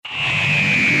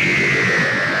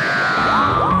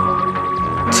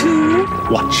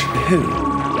Watch Who.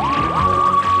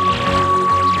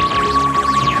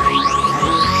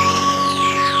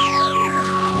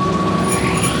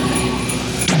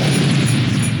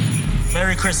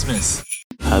 Merry Christmas.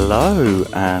 Hello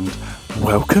and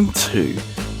welcome to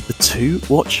the To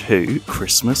Watch Who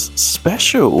Christmas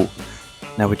special.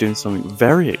 Now we're doing something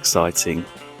very exciting.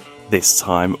 This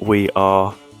time we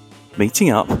are meeting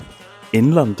up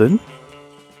in London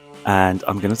and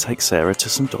I'm going to take Sarah to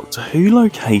some Doctor Who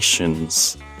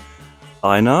locations.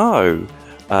 I know.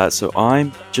 So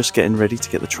I'm just getting ready to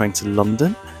get the train to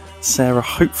London. Sarah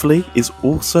hopefully is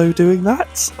also doing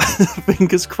that.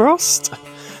 Fingers crossed.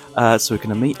 So we're going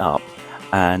to meet up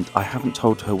and I haven't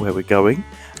told her where we're going.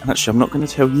 And actually I'm not going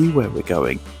to tell you where we're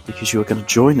going because you are going to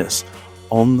join us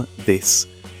on this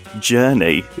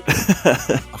journey.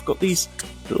 I've got these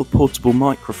little portable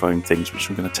microphone things which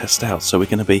I'm going to test out. So we're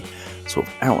going to be sort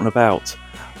of out and about,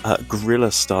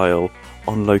 guerrilla style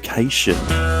on location.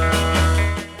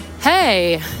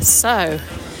 Hey, so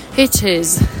it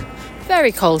is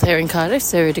very cold here in Cardiff,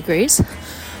 0 degrees,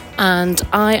 and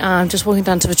I am just walking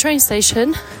down to the train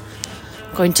station,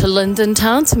 going to London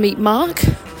town to meet Mark.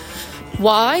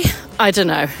 Why? I don't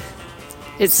know.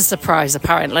 It's a surprise,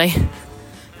 apparently.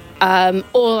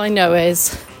 All I know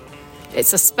is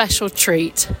it's a special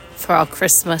treat for our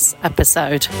Christmas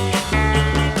episode.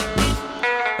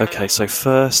 Okay, so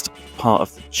first part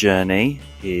of the journey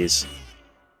is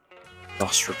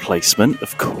bus replacement,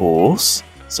 of course.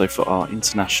 So for our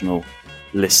international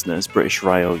listeners, British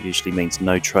Rail usually means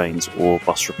no trains or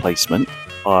bus replacement.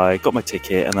 I got my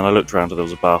ticket and then I looked around and there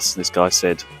was a bus and this guy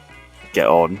said, get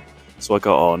on. So I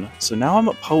got on. So now I'm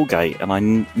at Polegate and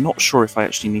I'm not sure if I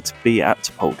actually need to be at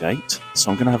Polegate.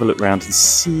 So I'm going to have a look around and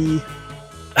see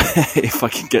if I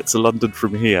can get to London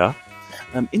from here.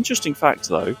 Interesting fact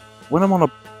though, when I'm on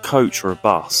a coach or a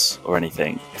bus or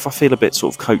anything, if I feel a bit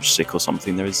sort of coach sick or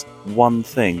something, there is one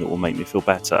thing that will make me feel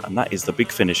better, and that is the Big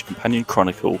Finish Companion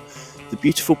Chronicle, The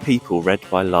Beautiful People, read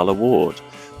by Lalla Ward.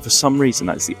 For some reason,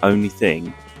 that is the only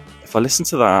thing. If I listen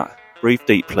to that, breathe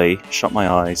deeply, shut my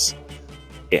eyes,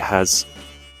 it has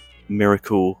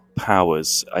miracle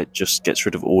powers. It just gets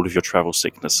rid of all of your travel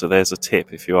sickness. So there's a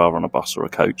tip if you are on a bus or a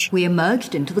coach. We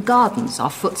emerged into the gardens, our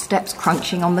footsteps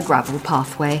crunching on the gravel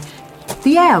pathway.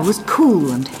 The air was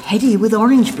cool and heady with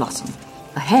orange blossom.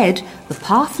 Ahead, the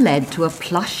path led to a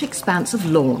plush expanse of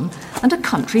lawn and a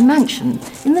country mansion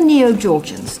in the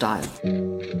neo-Georgian style.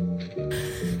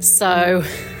 So,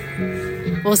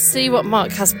 we'll see what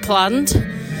Mark has planned.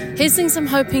 Here's things I'm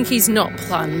hoping he's not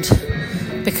planned,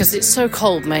 because it's so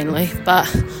cold mainly, but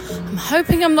I'm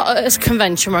hoping I'm not at a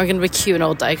convention where I'm going to be queuing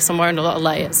all day because I'm wearing a lot of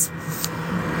layers.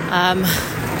 I'm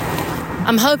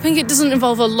hoping it doesn't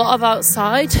involve a lot of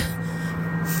outside.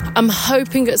 I'm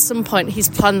hoping at some point he's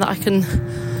planned that I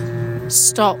can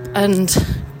stop and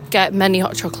get many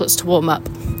hot chocolates to warm up.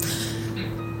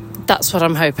 That's what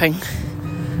I'm hoping.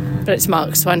 But it's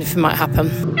Mark, so anything might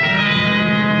happen.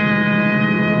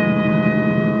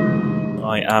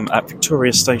 I am at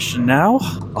Victoria Station now.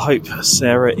 I hope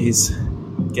Sarah is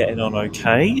getting on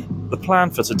okay. The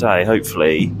plan for today,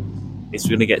 hopefully, is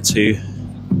we're going to get to...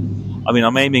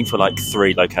 I'm aiming for like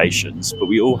 3 locations, but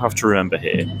we all have to remember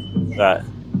here that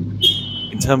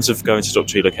in terms of going to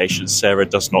Doctor Who locations, Sarah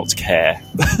does not care.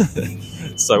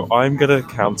 So I'm going to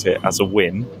count it as a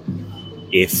win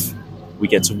if we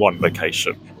get to 1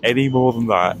 location. Any more than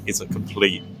that is a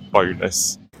complete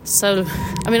bonus. So,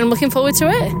 I'm looking forward to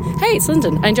it. Hey, it's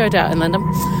London. I enjoyed it out in London.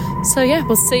 So yeah,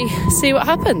 we'll see what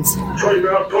happens. Train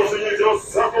now closing into your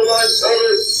Central Line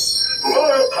service.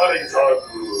 Royal Paddington.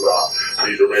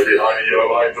 Please remain behind the yellow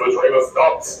line till the train has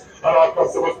stopped. And our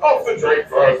customers off the train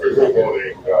first before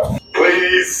boarding.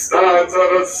 Please stand to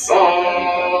the side.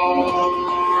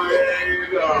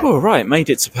 All right, made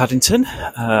it to Paddington.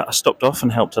 I stopped off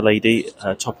and helped a lady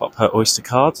top up her Oyster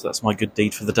card. So that's my good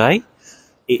deed for the day.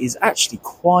 It is actually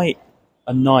quite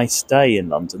a nice day in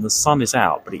London. The sun is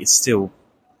out, but it is still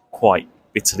quite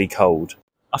bitterly cold.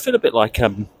 I feel a bit like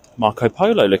Marco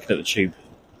Polo looking at the tube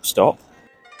stop.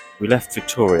 We left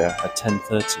Victoria at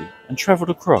 10:30 and travelled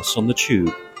across on the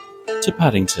tube to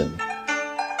Paddington.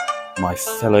 My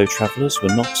fellow travellers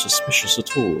were not suspicious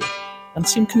at all and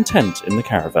seemed content in the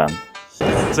caravan.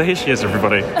 So here she is,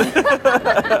 everybody.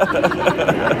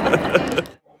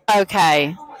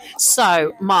 Okay,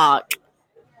 so Mark,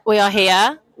 we are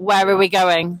here. Where are we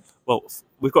going? Well,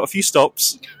 we've got a few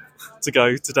stops to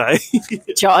go today.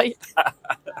 Joy.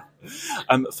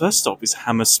 First stop is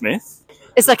Hammersmith.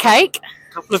 Is there cake?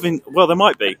 There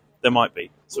might be.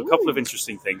 So a couple of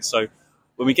interesting things. So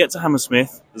when we get to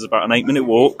Hammersmith, there's about an 8-minute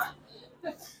walk.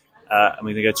 And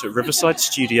we're going to go to Riverside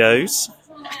Studios,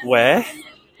 where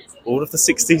all of the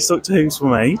 60s Doctor Who's were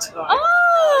made.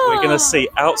 Oh! We're going to see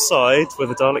outside where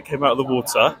the Dalek came out of the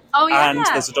water. Oh, yeah. And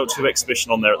there's a Doctor Who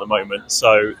exhibition on there at the moment.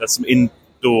 So there's some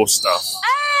indoor stuff.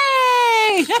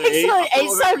 Hey! See?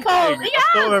 It's so cool. I've Yeah.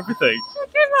 thought of everything. Check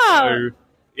him out. So,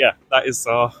 yeah, that is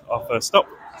our first stop.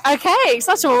 Okay,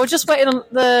 exciting. Well, we're just waiting on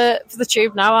for the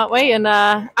tube now, aren't we? And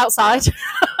outside.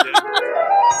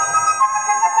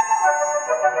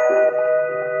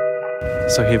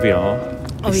 So here we are.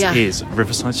 Oh, This yeah. is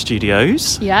Riverside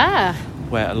Studios, Yeah.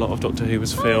 where a lot of Doctor Who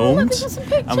was look, filmed. we've got some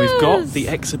And we've got pictures. the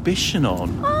exhibition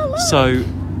on. Oh, look. So we're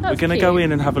That's going to go cute.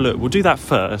 in and have a look. We'll do that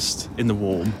first in the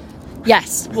warm.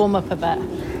 Yes, warm up a bit.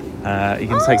 You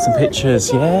can take some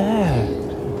pictures. Yeah.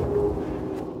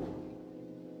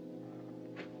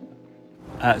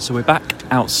 So we're back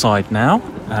outside now.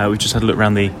 We've just had a look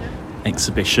around the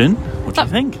exhibition. What do you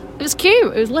think? It was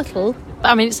cute. It was little. But,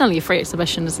 I mean, it's only a free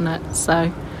exhibition, isn't it?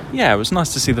 So, Yeah, it was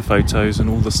nice to see the photos and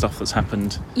all the stuff that's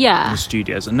happened in yeah. the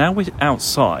studios. And now we're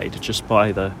outside, just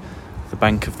by the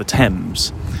bank of the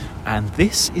Thames. And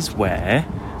this is where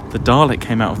the Dalek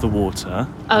came out of the water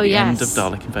at Oh, the yes. end of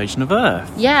Dalek Invasion of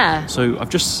Earth. Yeah. So I've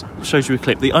just showed you a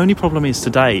clip. The only problem is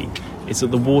today is that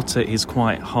the water is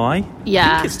quite high. I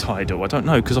Yeah. think it's tidal. I don't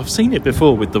know, because I've seen it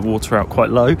before with the water out quite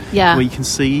low. Yeah. Where you can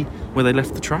see where they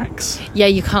left the tracks. Yeah,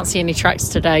 you can't see any tracks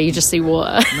today. You just see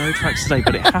water. No tracks today,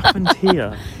 but it happened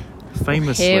here,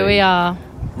 famously. Here we are.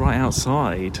 Right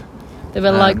outside. They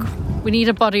were like, we need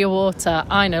a body of water.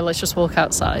 I know, let's just walk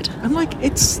outside. And like,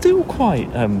 it's still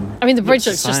quite... I mean, the bridge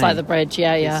looks looks just like the bridge.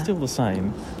 Yeah, It's yeah. still the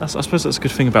same. I suppose that's a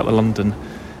good thing about the London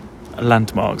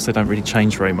landmarks. They don't really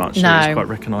change very much. No. It's quite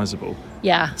recognisable.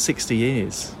 Yeah. 60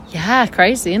 years. Yeah,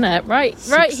 crazy, isn't it? Right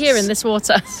here in this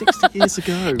water. 60 years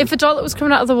ago. If a Dalek was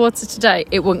coming out of the water today,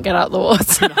 it wouldn't get out of the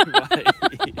water.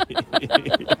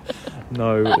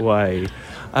 No way.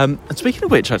 And speaking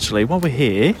of which, actually, while we're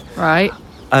here, Right.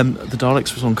 the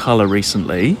Daleks was on colour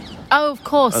recently. Oh, of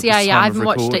course. at the Yeah, time yeah. I of haven't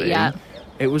watched it recording. yet.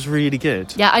 It was really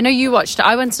good. Yeah, I know you watched it.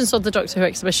 I went and saw the Doctor Who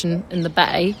exhibition in the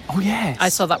Bay. Oh, yes. I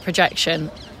saw that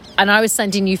projection. And I was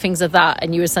sending you things of that,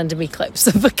 and you were sending me clips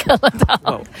of the colour Dalek.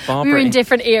 Well, We Barbara were in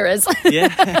different eras.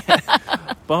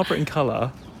 Yeah. Barbara in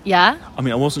colour. Yeah, I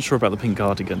mean, I wasn't sure about the pink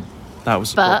cardigan. That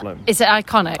was the but problem. is it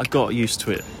iconic? I got used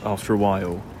to it after a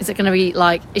while. Is it going to be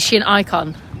like, is she an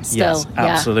icon still? Yes,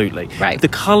 absolutely. Right. The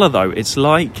colour, though, it's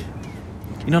like,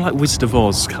 you know, like Wizard of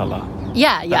Oz colour.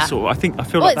 Yeah, yeah. That's sort of, I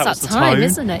feel Well, like it's that was that the time, tone.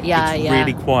 isn't it? Yeah, it's yeah.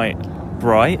 really quite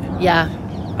bright, Yeah.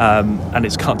 and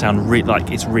it's cut down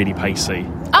like it's really pacey.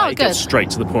 Oh, Like, it good. gets straight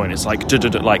to the point. It's like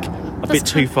like a bit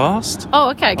too fast. Oh,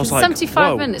 okay. I was Because like,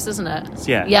 75 whoa. minutes, isn't it?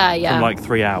 Yeah, Yeah, yeah. From like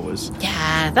 3 hours.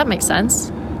 Yeah, that makes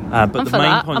sense. But I'm the for main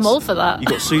that. points, I'm all for that. You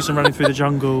got Susan running through the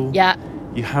jungle. Yeah,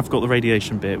 You have got the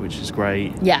radiation bit, which is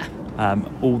great. yeah.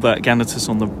 All that Ganatus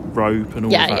on the rope and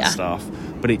all Yeah, of that yeah. stuff.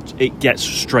 But it gets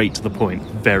straight to the point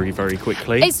very, very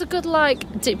quickly. It's a good,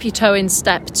 like, dip your toe in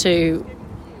step to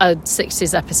a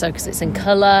 60s episode because it's in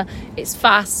colour, it's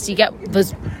fast, you get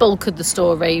the bulk of the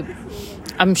story.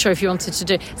 I'm sure if you wanted to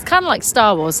do... It's kind of like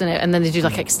Star Wars, isn't it? And then they do,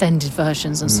 like, extended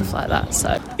versions and stuff like that,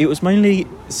 so... It was mainly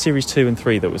Series 2 and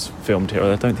 3 that was filmed here.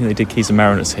 I don't think they did Keys and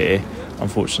Mariners here,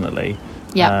 unfortunately.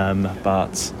 Yeah.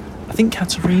 But I think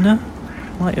Katerina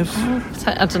might have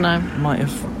I don't know.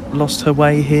 lost her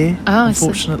way here, Oh, I see.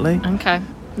 unfortunately. Okay,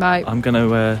 right. I'm going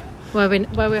to... Where we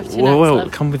have to well,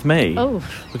 next, come with me. Oh.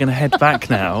 We're going to head back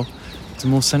now to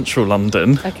more central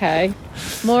London. Okay.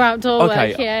 More outdoor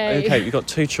work, yay. Okay, you've got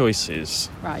two choices.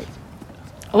 Right.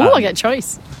 Oh, I get a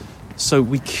choice. So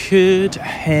we could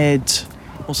head...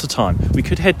 What's the time? We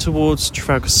could head towards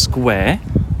Trafalgar Square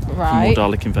for more Right,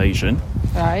 Dalek Invasion,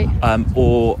 right.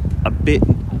 or a bit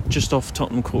just off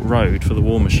Tottenham Court Road for the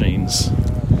War Machines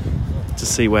to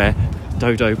see where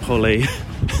Dodo, Polly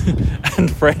and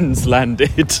friends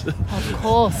landed. Of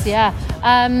course, yeah.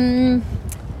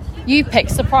 You pick,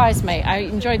 surprise me. I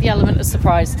enjoyed the element of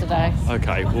surprise today.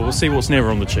 Okay, well, we'll see what's nearer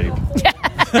on the tube.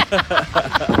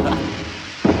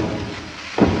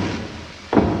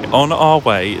 On our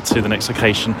way to the next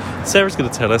location, Sarah's going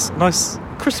to tell us a nice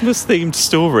Christmas-themed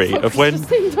story of when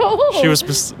she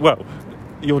was... Well,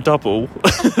 your double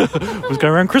was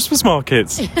going around Christmas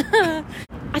markets. I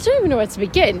don't even know where to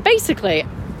begin. Basically,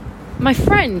 my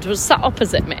friend was sat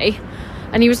opposite me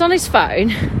and he was on his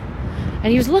phone and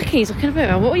he was looking at me,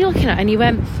 what were you looking at? And he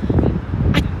went,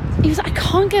 he was like, I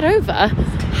can't get over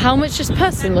how much this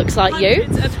person looks like you.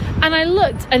 And I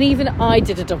looked, and even I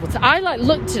did a double take. I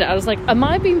looked at it, I was like, am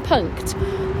I being punked?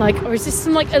 Or is this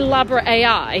some elaborate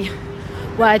AI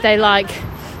where they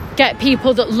get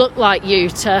people that look like you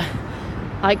to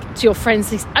to your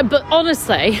friends? But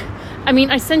honestly, I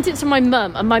mean, I sent it to my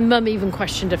mum, and my mum even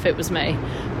questioned if it was me,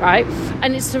 right?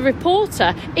 And it's a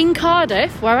reporter in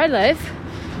Cardiff, where I live,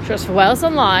 she works for Wales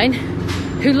Online,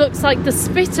 who looks like the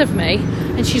spit of me,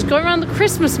 and she's going around the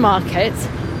Christmas market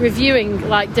reviewing,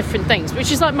 like, different things,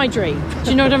 which is like my dream.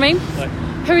 Do you know what I mean?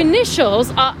 Her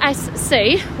initials are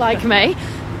SC, like me.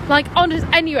 Like, honest.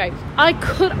 Anyway,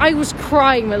 I was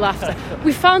crying with laughter.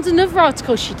 We found another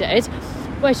article she did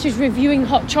where she's reviewing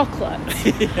hot chocolate.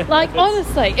 Like,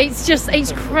 honestly,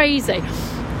 it's crazy.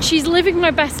 She's living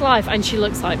my best life, and she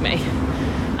looks like me.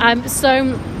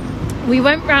 So we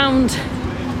went round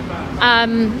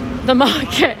the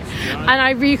market, and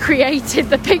I recreated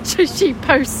the picture she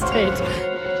posted.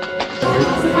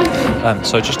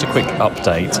 So just a quick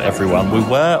update, everyone. We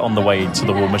were on the way to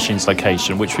the War Machines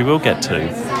location, which we will get to,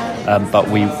 but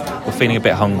we were feeling a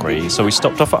bit hungry, so we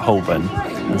stopped off at Holborn,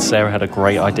 and Sarah had a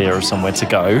great idea of somewhere to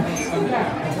go.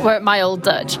 We're at my old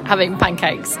Dutch having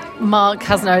pancakes. Mark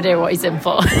has no idea what he's in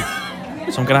for.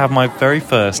 So I'm going to have my very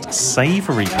first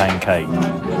savoury pancake.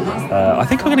 I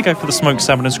think I'm going to go for the smoked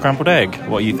salmon and scrambled egg.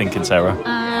 What are you thinking, Sarah?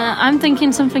 I'm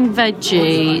thinking something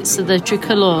veggie. So the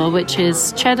tricolore, which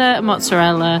is cheddar,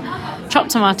 mozzarella,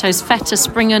 chopped tomatoes, feta,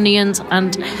 spring onions,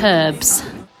 and herbs.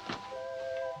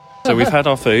 So we've had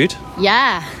our food.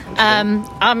 Yeah.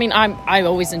 I mean, I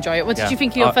always enjoy it. What did you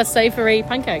think of your first savoury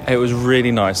pancake? It was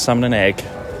really nice. Salmon and egg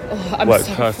worked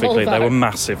so perfectly. full, They were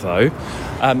massive, though.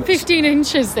 15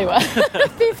 inches they were.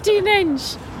 15 inch.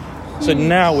 So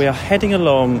now we are heading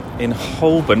along in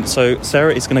Holborn. So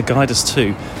Sarah is going to guide us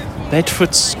to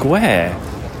Bedford Square,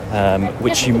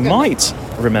 which you might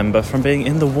remember from being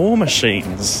in the War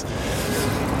Machines.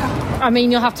 I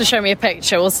mean, you'll have to show me a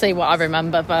picture. We'll see what I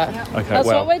remember, but that's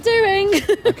what we're doing.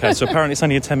 Okay, so apparently it's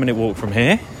only a 10-minute walk from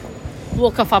here.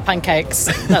 Walk off our pancakes.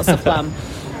 That's the plan.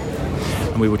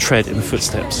 And we will tread in the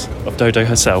footsteps of Dodo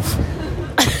herself.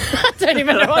 I don't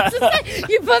even know what to say.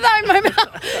 You put that in my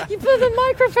mouth. You put the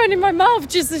microphone in my mouth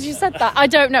just as you said that. I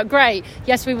don't know. Great.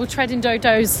 Yes, we will tread in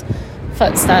Dodo's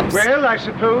footsteps. Well, I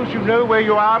suppose you know where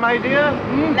you are, my dear?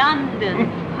 London,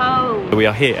 home. We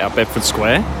are here at Bedford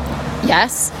Square.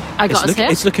 Yes, I got us here.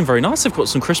 It's looking very nice. They've got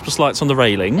some Christmas lights on the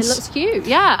railings. It looks cute.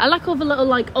 Yeah, I like all the little,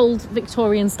 like, old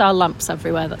Victorian style lamps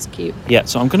everywhere. That's cute. Yeah,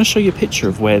 so I'm going to show you a picture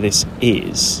of where this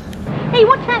is. Hey,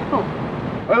 what's that for?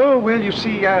 Oh, well, you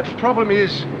see, the problem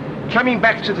is, coming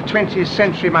back to the 20th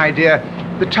century, my dear,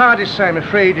 the TARDIS, I'm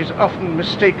afraid, is often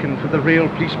mistaken for the real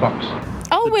police box.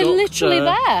 Oh, The we're Doctor literally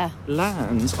there.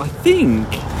 Lands, I think.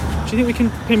 Do you think we can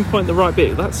pinpoint the right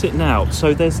bit? That's it now.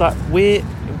 So there's that weird...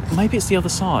 Maybe it's the other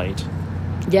side.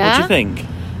 Yeah. What do you think?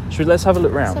 Let's have a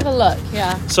look round. Let's have a look,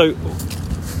 yeah. So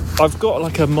I've got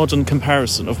like a modern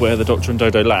comparison of where the Doctor and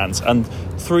Dodo lands, and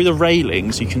through the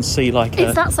railings you can see like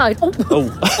It's that side.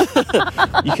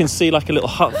 Oh. you can see like a little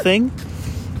hut thing.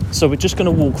 So we're just going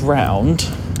to walk round.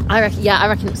 I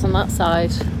reckon it's on that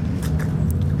side.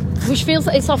 Which feels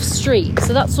like it's off street,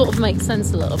 so that sort of makes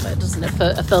sense a little bit, doesn't it,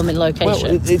 for a filming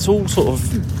location? Well, it's all sort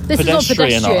of This is all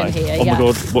pedestrian here, Oh yeah. my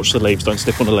God, watch the leaves, don't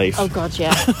step on a leaf. Oh God,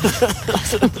 yeah.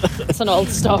 It's an old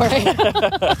story.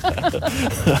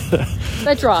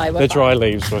 They're dry. They're dry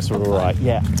leaves, so we're all right.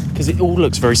 Yeah, because it all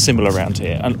looks very similar around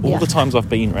here, and all the times I've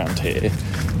been around here,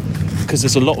 because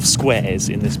there's a lot of squares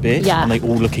in this bit, and they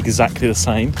all look exactly the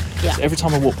same. Yeah. So every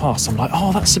time I walk past, I'm like,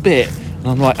 oh, that's the bit, and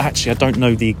I'm like, actually, I don't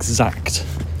know the exact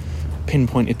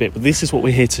pinpointed bit, but this is what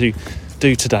we're here to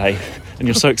do today, and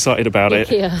you're so excited about it.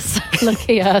 Look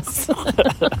at us.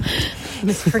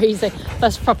 It's freezing.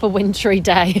 First proper wintry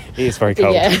day. It is very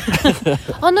cold. Yeah.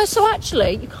 Oh no, so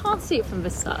actually you can't see it from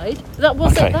this side. That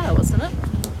was it there, wasn't it?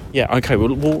 Yeah, okay,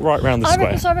 we'll walk right round the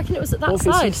square. I reckon it was at that What if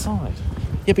it's side. inside?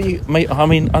 Yeah, but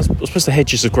I suppose the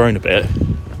hedges have grown a bit.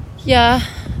 Yeah.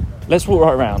 Let's walk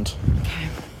right round.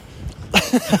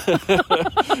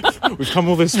 We've come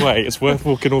all this way. It's worth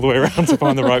walking all the way around to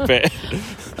find the right bit.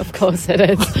 Of course it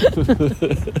is.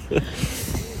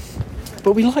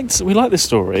 But we like this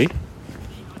story.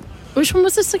 Which one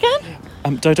was this again?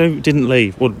 Dodo didn't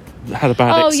leave. Well, had a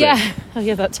bad exit. Oh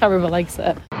yeah, that terrible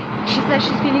exit. She says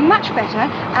she's feeling much better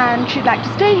and she'd like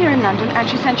to stay here in London, and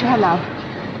she sent you her love.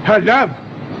 Her love?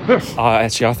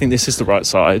 Actually, I think this is the right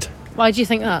side. Why do you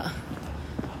think that?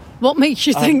 What makes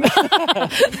you think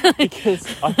that? Because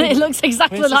I think It looks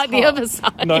exactly like the other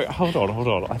side. No, hold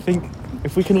on. I think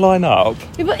if we can line up...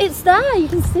 Yeah, but it's there, you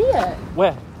can see it.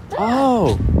 Where?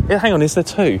 Oh! Yeah, hang on, is there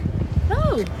two?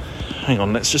 No. Hang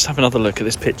on, let's just have another look at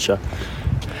this picture.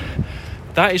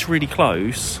 That is really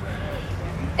close.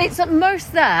 It's at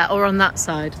most there or on that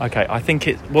side. Okay, I think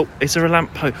is there a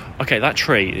lamp post? Okay, that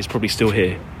tree is probably still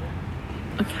here.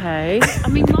 Okay. I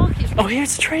mean, Mark is... Oh,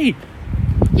 here's the tree.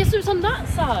 Yes, it was on that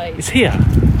side. It's here.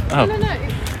 Oh. No.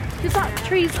 Because that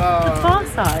tree's the far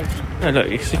side. No, look,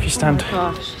 if you stand... Oh,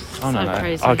 gosh. Oh, no.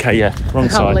 Crazy. Okay, yeah, wrong I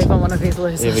can't side. believe I'm one of these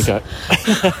losers. Here we go.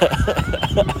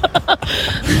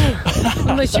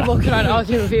 I'm literally walking around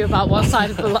arguing with you about what side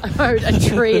of the road a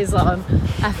tree is on.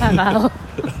 FML.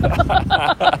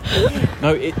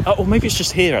 No, or maybe it's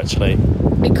just here, actually.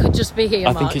 It could just be here,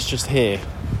 I Mark. think it's just here.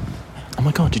 Oh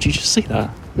my God, did you just see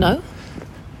that? No?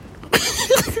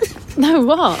 No,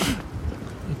 what?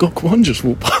 Gok1 just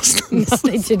walked past us. No,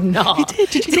 they did not. He did.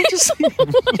 Did you not just see him? No,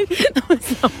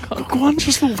 it's not Gok1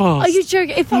 just walked past. Are you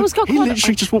joking? If I was He Gok1...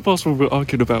 literally just walked past when we were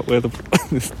arguing about where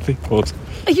this thing was.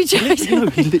 Are you joking? No,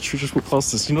 he literally just walked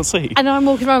past us. Did you not see? And I'm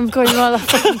walking around going around that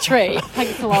fucking tree.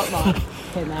 Thanks a lot, Mark.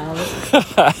 Okay, now.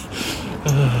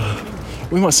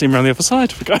 We might see him around the other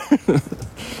side if we go.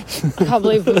 I can't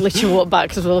believe we literally walked back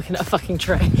because we're looking at a fucking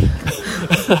tree.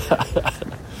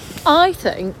 I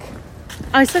think...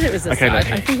 I said it was this side.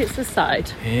 I think it's this side.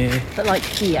 Here. But like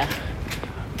here.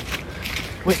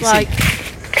 Wait, It's like...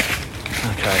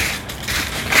 Okay.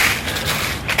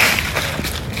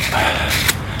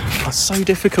 It's so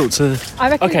difficult to... I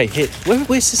reckon... Okay, here.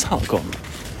 Where's this hut gone?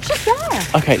 It's just there.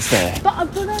 Okay, it's there.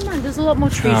 But man, there's a lot more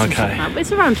trees and stuff now. But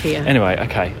it's around here. Anyway,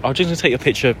 okay. I'm just going to take a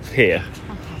picture here.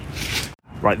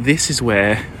 Right, this is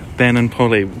where Ben and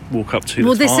Polly walk up to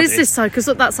Well, the this TARDIS. is this side because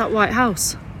look, that's that White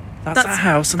House. That's that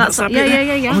house and that's that bit yeah,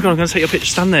 there. yeah. Oh my God, I'm going to take your picture.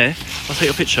 Stand there. I'll take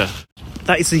your picture.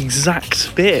 That is the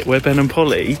exact bit where Ben and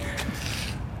Polly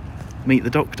meet the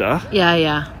Doctor.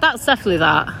 Yeah. That's definitely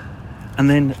that.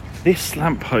 And then this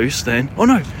lamppost then... Oh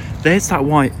no, there's that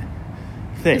white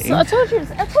thing. I told you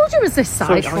it was this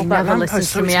side. Sorry, Never that listens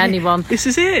lamppost, to me, it's here. anyone. This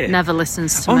is it. Never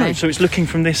listens to Oh me. no, so it's looking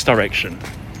from this direction.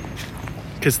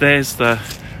 Because there's the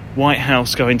White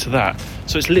House going to that.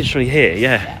 So it's literally here,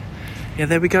 yeah. Yeah,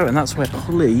 there we go. And that's where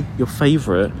Polly, your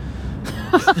favourite...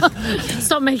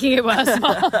 Stop making it worse,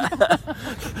 Mark.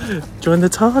 Join the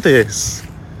TARDIS.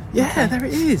 Yeah, there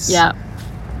it is. Yeah.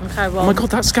 Okay, well... Oh my God,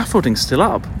 that scaffolding's still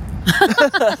up.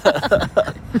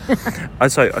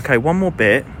 So, okay, one more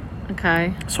bit.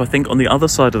 Okay. So I think on the other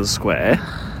side of the square,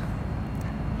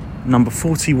 number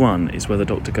 41 is where the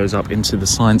Doctor goes up into the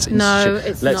Science Institute. No,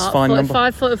 it's Let's not. find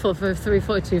 45, 44, 43,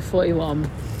 42,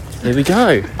 41. Here we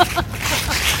go.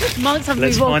 Mark's having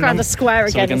Let's me walk find around the square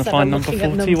So we're again going to instead find of number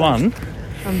looking at 41. numbers.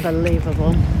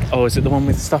 Unbelievable. Oh, is it the one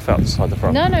with stuff outside the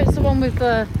front? No, it's the one with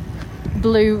the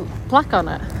blue plaque on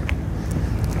it.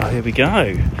 Oh, here we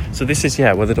go. So this is,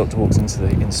 where the Doctor walks into the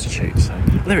Institute. So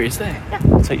there it is there. Yeah.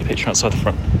 I'll take your picture outside the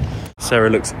front. Sarah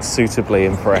looks suitably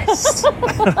impressed.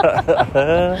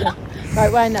 Right,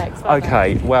 where next?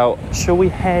 Okay, well, shall we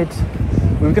head...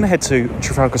 We were going to head to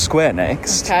Trafalgar Square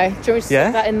next. Okay, do you want me to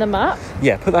stick that in the map?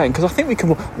 Yeah, put that in, because I think we can...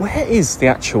 Where is the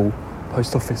actual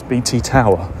Post Office BT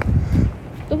Tower?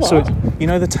 The what? So, you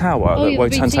know the tower that the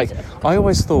Wotan BT takes... I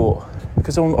always thought,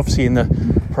 because obviously in the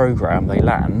programme they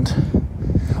land...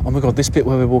 Oh my God, this bit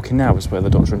where we're walking now is where the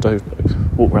Doctor and Dodo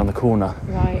walk around the corner.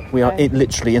 Right. We are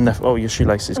literally in the... Oh, your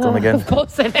shoelace is gone again. Of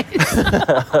course it is.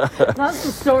 That's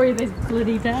the story of this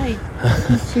bloody day.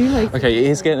 Okay,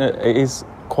 it is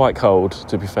quite cold,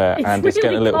 to be fair, and it's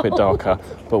getting a little bit darker.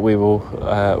 But we're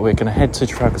going to head to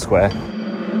Trafalgar Square.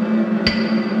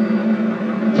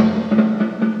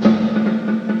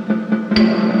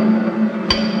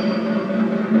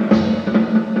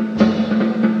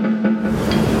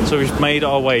 So we've made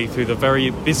our way through the very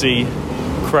busy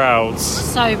crowds.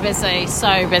 So busy.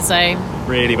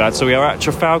 Really bad. So we are at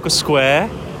Trafalgar Square.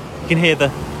 You can hear the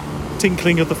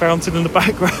tinkling of the fountain in the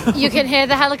background. You can hear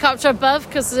the helicopter above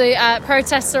because the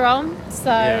protests are on.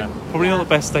 So Probably not the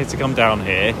best day to come down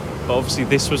here, but obviously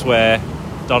this was where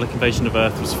Dalek Invasion of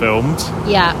Earth was filmed.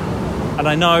 Yeah. And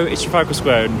I know it's Trafalgar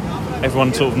Square and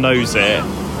everyone sort of knows it,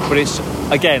 but it's,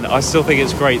 again, I still think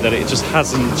it's great that it just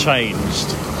hasn't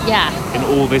changed in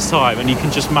all this time, and you can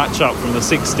just match up from the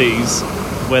 60s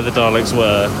where the Daleks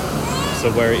were to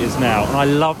where it is now. And I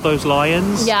love those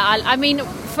lions. Yeah, I mean,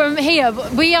 from here,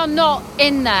 we are not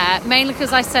in there, mainly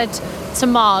because I said to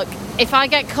Mark, if I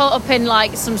get caught up in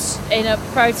in a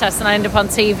protest and I end up on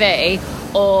TV,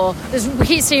 or we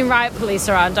keep seeing riot police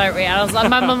around, don't we? And I was like,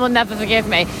 my mum will never forgive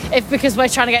me if, because we're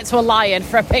trying to get to a lion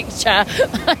for a picture,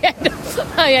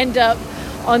 I end up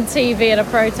on TV in a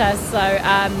protest. So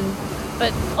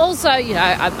but also,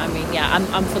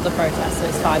 I'm for the protest, so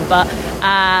it's fine. But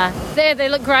they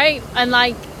look great, and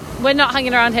we're not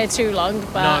hanging around here too long.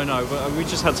 But No, but we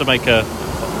just had to make a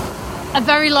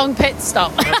very long pit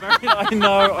stop. I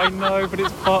know, but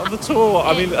it's part of the tour.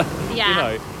 I mean,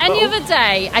 Any other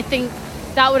day, I think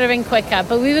that would have been quicker.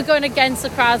 But we were going against the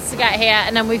crowds to get here,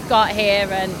 and then we've got here,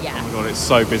 and Oh my God, it's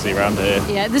so busy around here.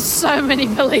 yeah, there's so many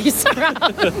police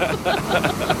around.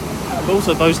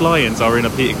 Also, those lions are in a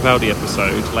Peter Capaldi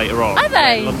episode later on. Are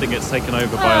they? London gets taken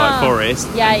over by like forest.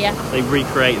 Yeah. They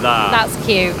recreate that. That's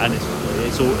cute. And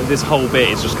it's all, this whole bit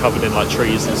is just covered in like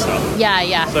trees and stuff.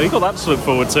 Yeah. So you've got that to look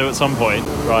forward to at some point.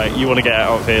 Right, you want to get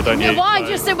out of here, don't you? Yeah, why? So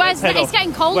Just where's let's head it's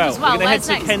getting cold off. as well. We're going to head Where's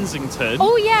to next? Kensington.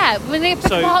 Oh yeah, we're going to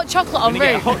pick up a hot chocolate en We're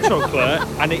going to route. get a hot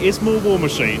chocolate, and it is more War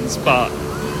Machines, but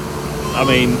I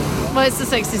mean... Well, it's the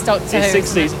 60s Doctor Who.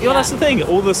 It's 60s. Yeah, that's the thing.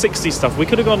 All the 60s stuff. We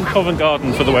could have gone Covent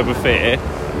Garden for the Web of Fear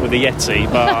with the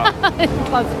Yeti, but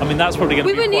I mean that's probably going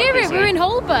to be We were near quite it. busy. We were in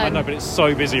Holborn. I know, but it's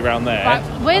so busy around there.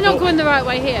 Right, we're not going the right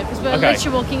way here because we're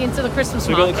literally walking into the Christmas So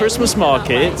we've market. got the Christmas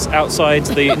market outside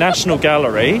the National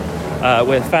Gallery,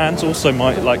 where fans also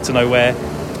might like to know where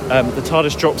the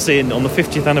TARDIS drops in on the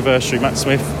 50th anniversary. Matt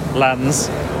Smith lands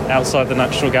outside the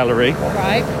National Gallery.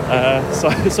 Right.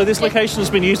 So this location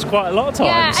has been used quite a lot of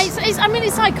times. Yeah, it's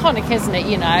iconic, isn't it?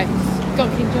 You know, you've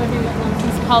got King George, you've got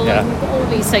Lance's Column, you've got all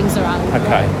these things around.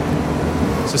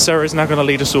 Okay. So Sarah is now going to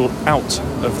lead us all out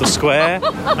of the square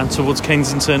and towards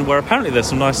Kensington, where apparently there's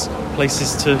some nice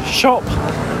places to shop,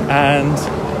 and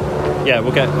yeah,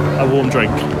 we'll get a warm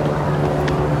drink.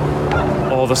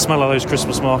 Oh, the smell of those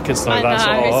Christmas markets, though. I That's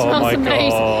know, it oh smells my amazing.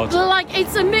 god. Like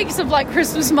it's a mix of like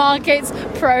Christmas markets,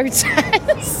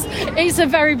 protests. It's a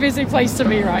very busy place to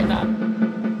be right now.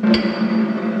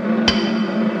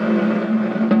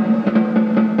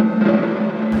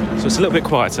 So it's a little bit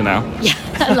quieter now. Yeah,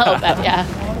 a little bit. Yeah.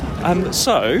 Lots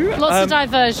Lots of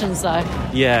diversions, though.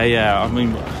 Yeah. I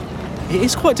mean, it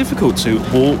is quite difficult to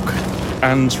walk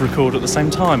and record at the same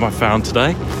time. I found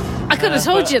today. I could have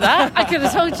told you that.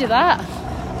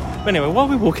 But anyway, while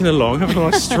we're walking along, having a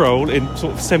nice stroll in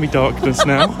sort of semi-darkness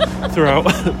now throughout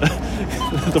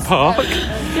the park,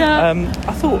 Yeah.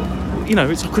 I thought, you know,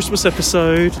 it's a Christmas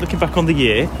episode, looking back on the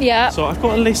year. Yeah. So I've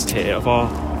got a list here of our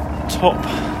top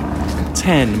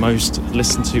 10 most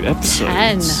listened to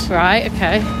episodes. 10. Right.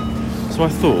 Okay. So I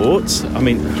thought, I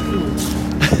mean...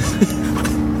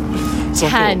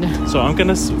 10. So I'm going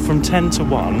to, from 10 to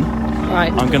 1,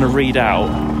 Right. I'm going to read out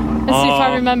Let's see if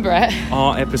I remember it.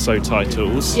 our episode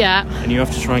titles. Yeah. And you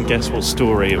have to try and guess what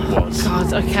story it was.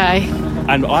 God. Okay.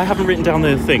 And I haven't written down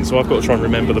the thing, so I've got to try and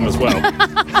remember them as well.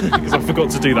 Because I forgot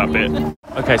to do that bit.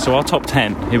 Okay, so our top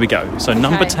 10. Here we go. So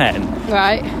number 10,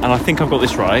 Right. and I think I've got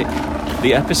this right.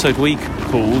 The episode we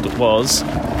called was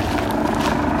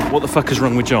What the Fuck Is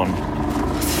Wrong with John?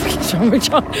 What's wrong with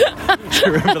John? Do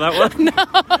you remember that one?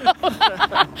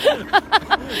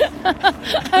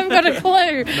 I haven't got a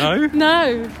clue. No?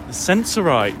 No.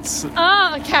 Sensorites.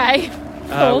 Ah. Okay.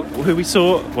 Cool. Who we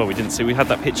saw, well, we didn't see, we had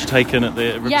that picture taken at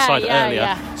the Riverside yeah, earlier.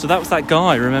 yeah. So that was that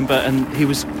guy, remember? And he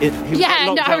was Yeah,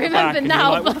 locked no, out I the remember back, and you were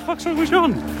now. like, what the fuck's wrong with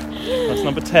John? That's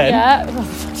number 10. Yeah.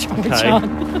 What's wrong with Okay.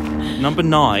 John? Number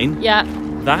 9, Yeah.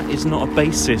 that is not a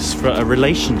basis for a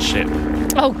relationship.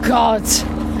 Oh God.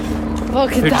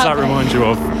 What could Who does that be? remind you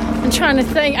of? I'm trying to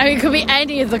think. I mean, it could be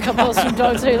any of the couples from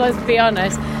Doctor Who, let's be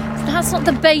honest. That's not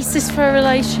the basis for a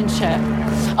relationship.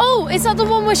 Oh, is that the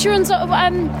one where she runs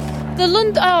the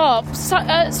London... Oh,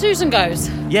 Susan Goes.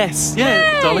 Yes, yeah,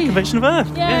 Yay! Dalek Convention of Earth.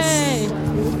 Yay. Yes.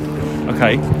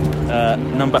 Okay,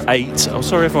 number 8. Oh,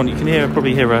 sorry everyone, you can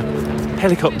probably hear a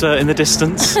helicopter in the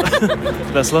distance.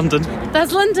 That's London.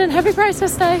 That's London. Happy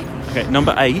Process Day. Okay,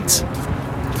 number 8.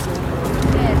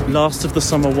 Last of the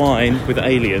Summer Wine with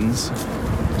Aliens.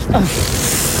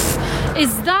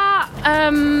 Is that...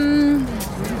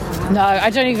 No,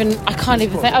 I can't even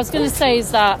think. I was going to say,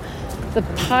 is that the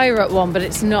pirate one, but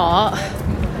it's not.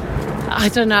 I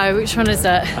don't know. Which one is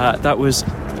it? That was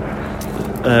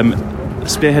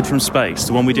Spearhead from Space,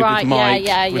 the one we did Right, with Mike,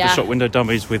 yeah, with the shop window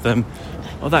dummies with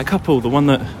that couple, the one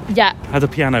that Yeah. had a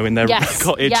piano in their Yes.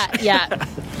 cottage. Yeah.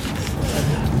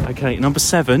 Okay, number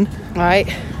 7. Right.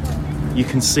 You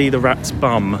can see the rat's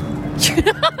bum. You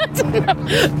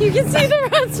can see the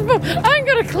rats. I ain't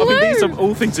got a clue. I mean, these are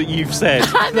all things that you've said.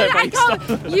 I They're can't.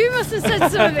 based on- You must have said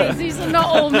some of these. These are not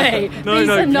all me. No, these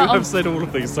are you not have said all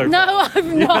of these so far. No,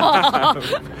 I've not.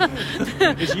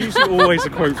 It's usually always a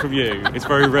quote from you. It's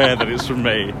very rare that it's from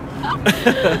me.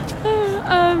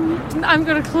 I haven't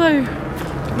got a clue.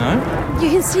 No? You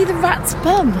can see the rat's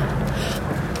bum.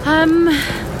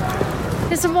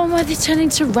 Is the one where they turn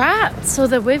into rats or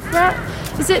they're with rats?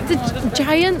 Is it the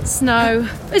giants? No.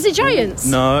 Is it giants?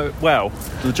 No. Well,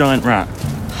 the giant rat.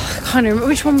 I can't remember.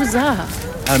 Which one was that?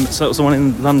 So it was the one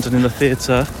in London in the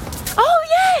theatre. Oh,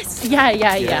 yes.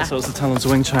 Yeah. So it was the Talons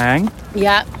of Wing Chang.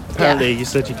 Yeah. Apparently, you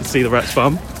said you could see the rat's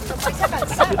bum.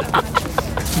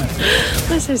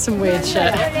 This is some weird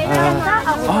shit.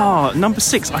 Number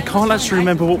 6. I can't actually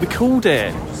remember what we called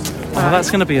it. Oh, that's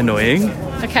going to be annoying.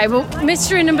 Okay, well,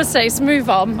 mystery number 6, move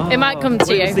on. It might come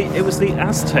to you. It was the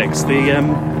Aztecs,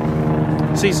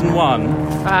 the season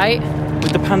 1. Right.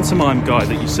 With the pantomime guy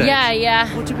that you said. Yeah.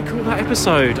 What did we call that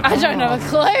episode? I don't know a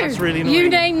clue. That's really annoying. You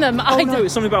name them. Oh, no,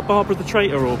 it's something about Barbara the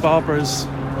Traitor or Barbara's...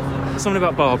 Something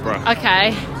about Barbara.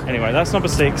 Okay. Anyway, that's number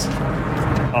 6.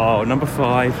 Oh, number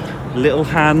 5. Little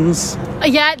Hands.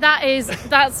 Yeah,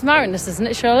 that's Marinus, isn't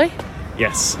it, surely?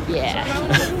 Yes.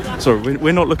 Yeah. Sorry,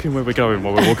 we're not looking where we're going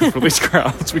while we're walking through these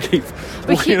crowds. We keep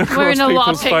walking across we're in a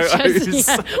lot of people's pictures. photos.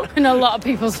 Yeah, we're in a lot of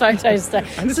people's photos today.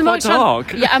 And it's quite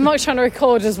dark. I'm not trying to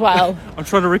record as well. I'm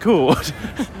trying to record,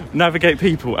 navigate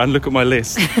people, and look at my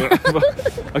list.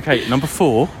 Okay, number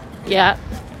 4. Yeah.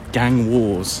 Gang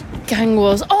Wars. Gang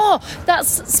Wars. Oh, that's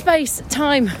Space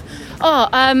Time. Oh,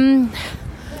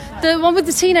 the one with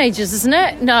the teenagers, isn't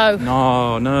it? No.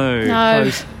 No.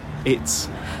 Close. It's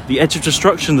The Edge of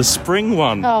Destruction, the spring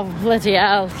one. Oh, bloody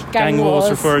hell. Gang Wars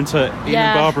referring to Ian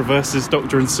and Barbara versus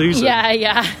Doctor and Susan.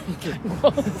 Yeah. Gang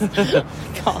Wars.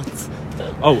 God.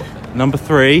 Oh, number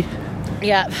 3.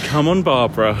 Yeah. Come on,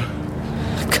 Barbara.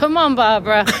 Come on,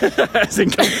 Barbara. As in,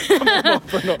 come on,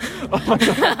 Barbara. Not, oh my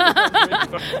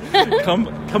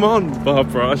God. Come on,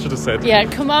 Barbara, I should have said. Yeah,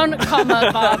 come on,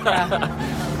 Barbara.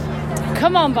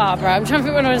 Come on, Barbara. I'm trying to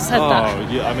think when I said that. Oh,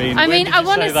 yeah, I I mean, I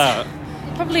want to say that.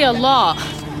 Probably a lot.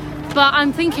 But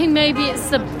I'm thinking maybe it's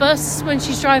the bus when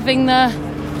she's driving the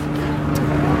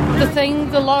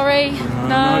lorry.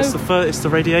 No, it's the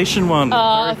radiation one.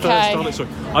 Oh, okay. First story.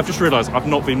 I've just realised I've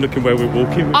not been looking where we're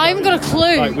walking. I haven't got a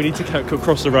clue. Right, we need to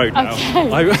cross the road now.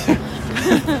 Okay.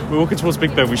 We're walking towards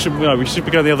Big Ben. We should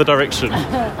be going the other direction.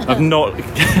 I've not.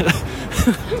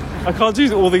 I can't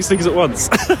do all these things at once.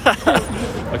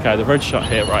 Okay, the road's shut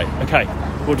here. Right. Okay.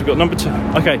 What have we got? Number 2.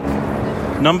 Okay.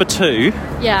 Number 2.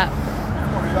 Yeah.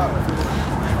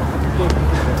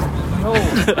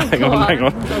 hang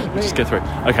on. Just get through.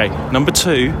 Okay, number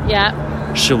 2. Yeah.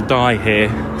 She'll die here.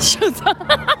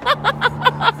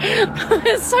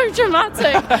 It's so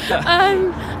dramatic.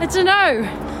 I don't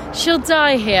know. She'll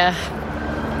die here.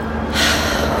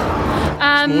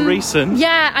 It's more recent.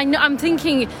 Yeah, I know. I'm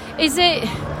thinking, is it?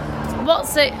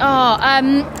 What's it? I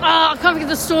can't think of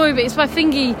the story, but it's by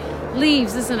Fingy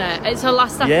Leaves, isn't it? It's her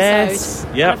last episode. Yes.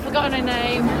 Yeah. I've forgotten her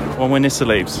name. One where Nissa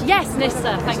leaves. Yes,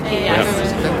 Nissa. Thank you.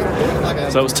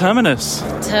 Yes. So it was Terminus.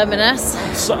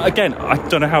 So again, I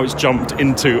don't know how it's jumped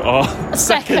into our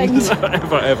second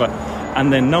ever.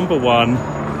 And then number 1,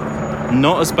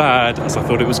 not as bad as I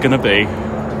thought it was going to be.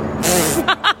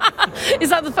 Is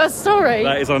that the first story?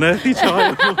 That is Unearthly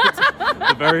Child,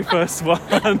 the very first one.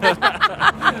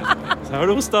 That's how it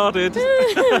all started.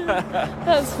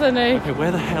 That's funny. Okay,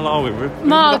 where the hell are we? We're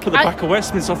Mark, up at the back of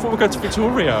Westminster. I thought we were going to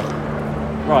Victoria.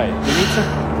 Right,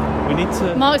 we need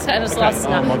to... Mark's hitting us last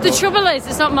now. The trouble is,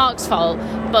 it's not Mark's fault,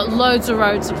 but loads of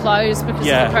roads are closed because of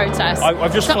the protest.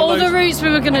 I've just all the routes we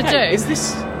were going to do... Is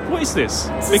this... What is this?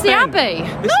 This is the Abbey.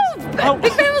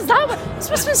 Big Ben was that one. It's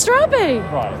Westminster Abbey.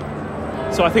 Right.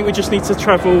 So I think we just need to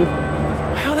travel...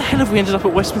 How the hell have we ended up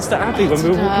at Westminster Abbey when we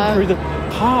were walking through the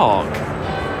park?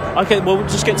 Okay, well, we'll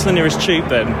just get to the nearest tube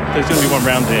then. There's going to be one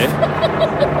round here.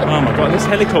 Oh my God, this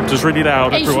helicopter's really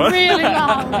loud, everyone. It's really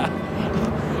loud.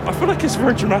 I feel like it's a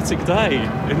very dramatic day.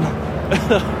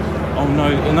 Oh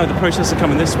no, the protests are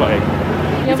coming this way.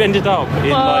 We've ended up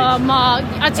in Mark,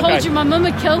 I told you my mum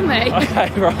would kill me. Okay,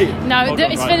 right. No,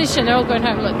 it's finishing. They're all going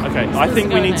home. Look. Okay, I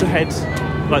think we need to head...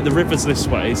 Like the river's this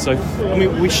way, so I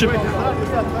mean we should. Do you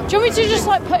want me to just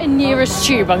put in nearest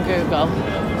tube on Google?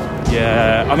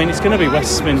 Yeah, I mean it's going to be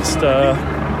Westminster.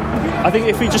 I think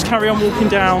if we just carry on walking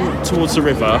down towards the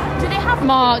river. Did it have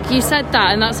Mark? You said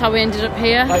that, and that's how we ended up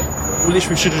here. We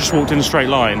literally should have just walked in a straight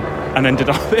line and ended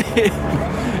up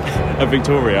at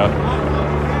Victoria.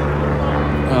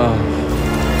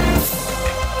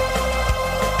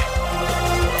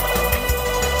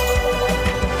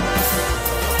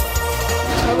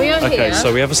 Okay,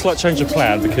 so we have a slight change of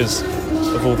plan because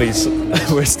of all these.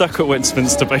 We're stuck at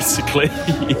Westminster, basically.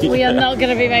 We are not going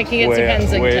to be making it to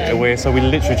Kensington. So we're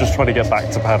literally just trying to get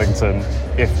back to Paddington,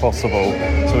 if possible.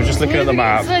 So we're just looking at the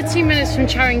map. 13 minutes from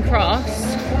Charing Cross.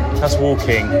 That's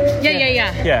walking.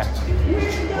 Yeah.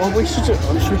 Well, we should.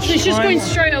 It's just going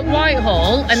straight up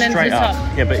Whitehall and then to the top.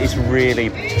 Yeah, but it's really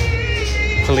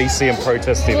policey and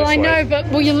protesty. Well, I know,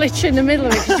 but you're literally in the middle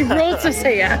of it because you brought us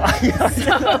here.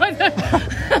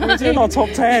 We're doing our top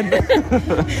 10.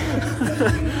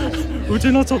 We're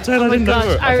doing our top 10. I didn't know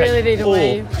it. I really need a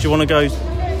wave. Do you want to go?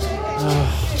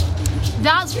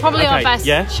 That's probably our best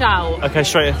shout. Okay,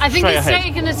 straight I think straight it's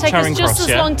ahead. going to take Charing us just Cross,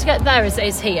 as long to get there as it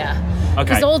is here. Okay.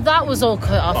 Because all that was all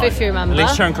cut off, if you remember. At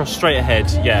least Charing Cross straight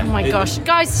ahead, yeah. Oh my gosh.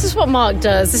 Guys, this is what Mark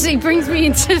does. He brings me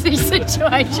into these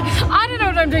situations. I don't know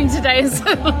what I'm doing today. So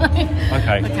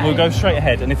Okay, we'll go straight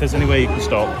ahead, and if there's any way you can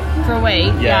stop. For a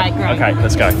wee? Yeah, great. Okay,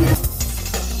 let's go.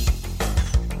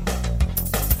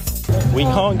 We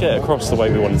can't get across the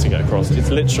way we wanted to get across. It's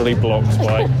literally blocked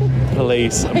by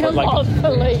police. A lot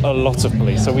of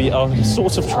police. So we are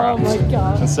sort of trapped. Oh my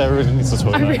God. And Sarah really needs a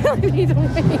toilet. I really need a wee.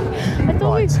 I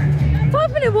thought we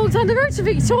 5-minute walk down the road to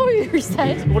Victoria, he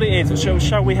said. What it is,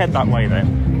 shall we head that way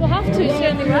then? We'll have to, it's the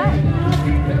only way.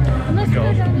 Unless we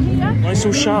go down here. No, it's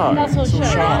all shut. That's all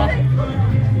shut.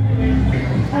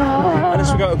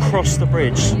 Unless we go across the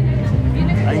bridge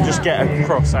and just get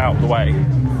across out the way.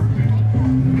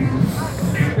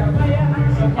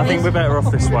 I think we're better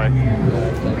off this way.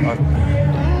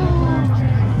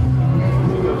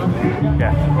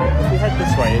 Yeah. If we head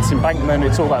this way, it's embankment,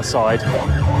 it's all that side.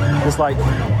 There's like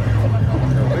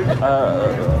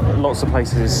lots of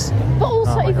places. But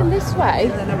also, even this way,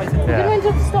 we're going to end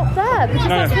up stop there because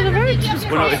that's where the road is.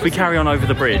 Well, no, if we carry on over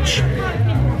the bridge,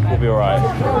 we'll be alright.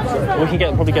 We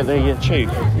can probably get the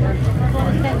tube.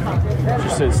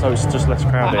 So it's just less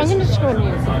crowded. I'm going to just go on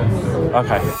here.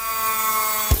 Okay.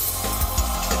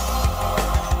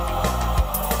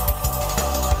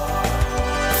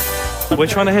 We're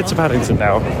trying to head to Paddington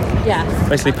now. Yeah.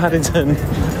 Basically, Paddington,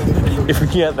 if we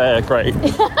get there, great.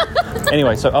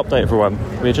 Anyway, so update everyone.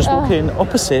 We're just walking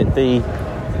opposite the,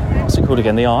 what's it called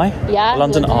again? The Eye? Yeah.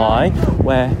 London Eye,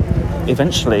 where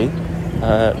eventually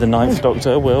the Ninth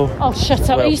Doctor will... Oh, shut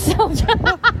up. Are you still...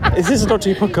 Is this a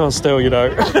Doctor Who podcast still, you know?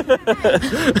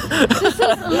 This is,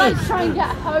 let's try and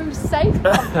get home safe.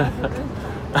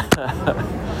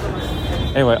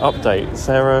 Anyway, update.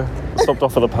 Sarah stopped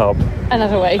off at the pub. And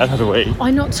had a wee.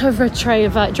 I knocked over a tray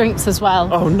of drinks as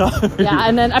well. Oh, no. Yeah,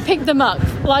 and then I picked them up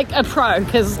like a pro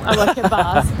because I work at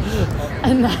bars.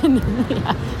 And then,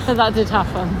 so that did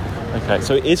happen. Okay,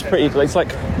 so it is pretty... It's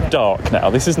like dark now.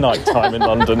 This is night time in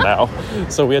London now.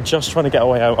 So we are just trying to get our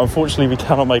way out. Unfortunately, we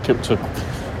cannot make it to...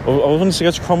 I wanted to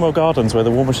go to Cromwell Gardens where the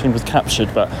War Machine was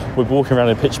captured, but we're walking around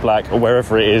in pitch black or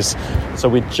wherever it is. So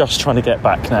we're just trying to get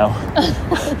back now,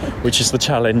 which is the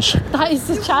challenge. That is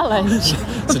the challenge.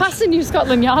 We're passing New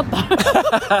Scotland Yard though.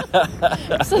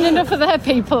 We've seen enough of their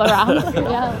people around.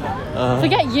 Yeah.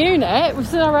 Forget unit. We've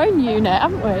seen our own unit,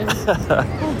 haven't we?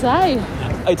 All day.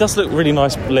 It does look really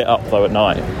nice lit up though at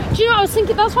night. Do you know what I was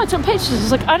thinking? That's why I took pictures. I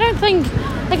was like, I don't think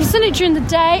I can send it during the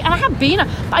day, and I have been,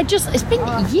 but it's been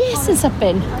years since I've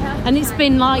been, and it's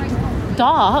been like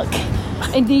dark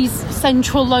in these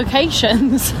central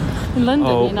locations in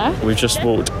London, you know. We've just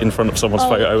walked in front of someone's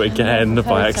photo again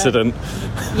by accident.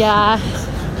 Yeah.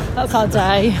 That's our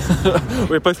day.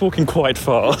 We're both walking quite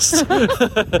fast. We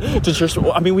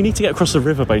need to get across the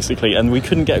river basically, and we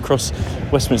couldn't get across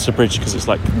Westminster Bridge because it's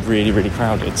like really, really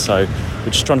crowded. So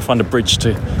we're just trying to find a bridge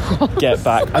to get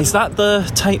back. Is that the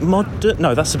Tate Modern?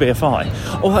 No, that's the BFI.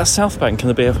 Oh, that's South Bank and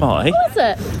the BFI. Was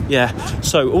it? Yeah.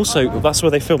 So also that's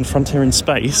where they filmed Frontier in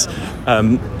Space.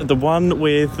 The one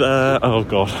with oh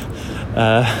god.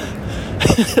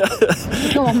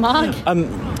 Go on, Mark.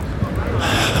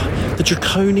 The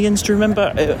Draconians, do you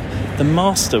remember? The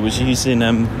Master was using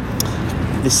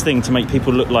this thing to make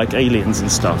people look like aliens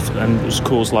and stuff, and it was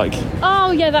caused like...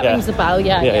 Oh, yeah, that rings a bell,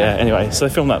 yeah. Anyway, so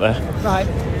they filmed that there. Right.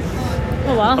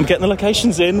 Oh, well. I'm getting the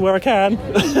locations in where I can.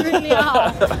 You really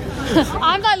are.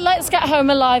 I'm like, let's get home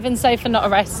alive and safe and not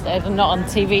arrested and not on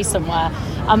TV somewhere.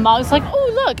 And Mark's like,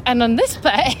 oh, look, and on this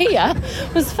bit here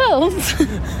was filmed.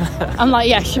 I'm like,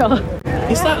 yeah, sure.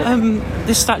 Is that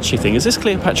this statue thing? Is this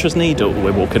Cleopatra's Needle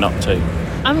we're walking up to?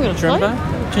 I'm going to try.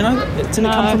 Remember? Do you know? Didn't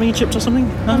it come from Egypt or something?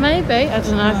 No? Maybe. I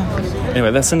don't know.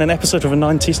 Anyway, that's in an episode of A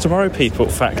 90s Tomorrow, people,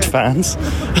 fact fans.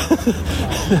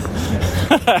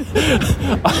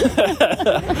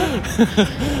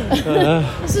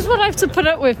 This is what I have to put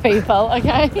up with, people,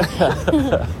 okay?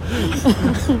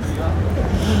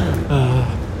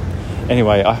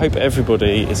 Anyway, I hope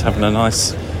everybody is having a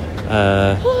nice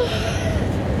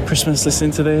Christmas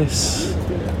listening to this.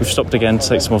 We've stopped again to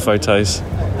take some more photos.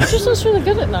 It just looks really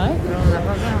good at night.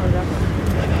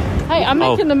 Hey, I'm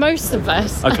making the most of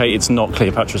this. Okay, it's not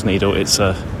Cleopatra's Needle, it's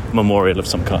a memorial of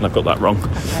some kind. I've got that wrong.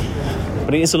 Okay.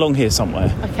 But it is along here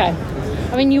somewhere. Okay.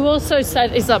 I mean, you also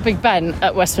said, is that Big Ben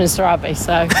at Westminster Abbey?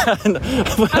 So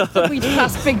after we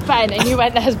passed Big Ben and you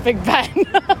went, there's Big Ben.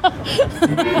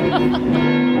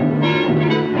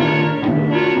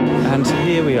 And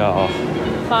here we are.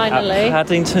 Finally. At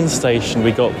Paddington Station,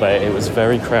 we got there. It was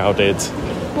very crowded.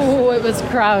 Oh, it was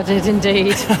crowded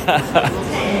indeed.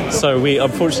 So we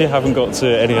unfortunately haven't got to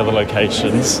any other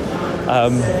locations.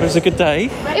 It was a good day.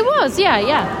 It was,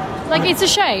 yeah. Like, it's a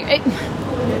shame.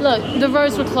 Look, the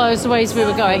roads were closed the ways we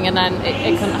were going, and then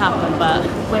it couldn't happen, but...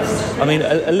 I mean,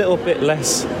 a little bit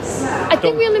less... I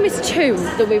think we only missed 2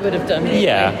 that we would have done.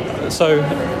 Yeah, so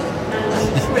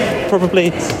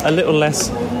probably a little less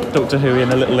Doctor Who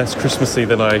and a little less Christmassy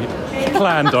than I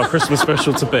planned our Christmas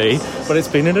special to be, but it's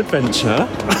been an adventure.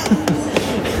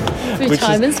 Through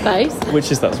time and space.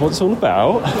 That's what it's all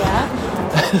about.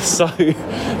 Yeah. So,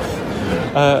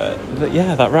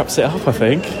 that wraps it up, I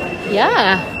think.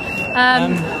 Yeah.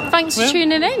 Thanks for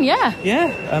tuning in, yeah.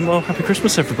 Yeah, well, happy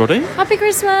Christmas, everybody. Happy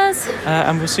Christmas.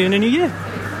 And we'll see you in the new year.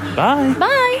 Bye.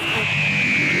 Bye.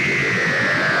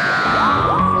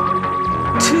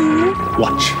 To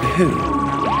Watch Who.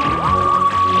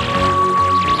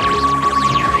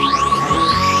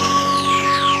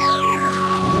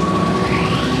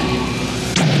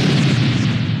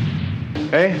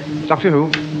 Doctor Who?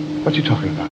 What's he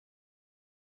talking about?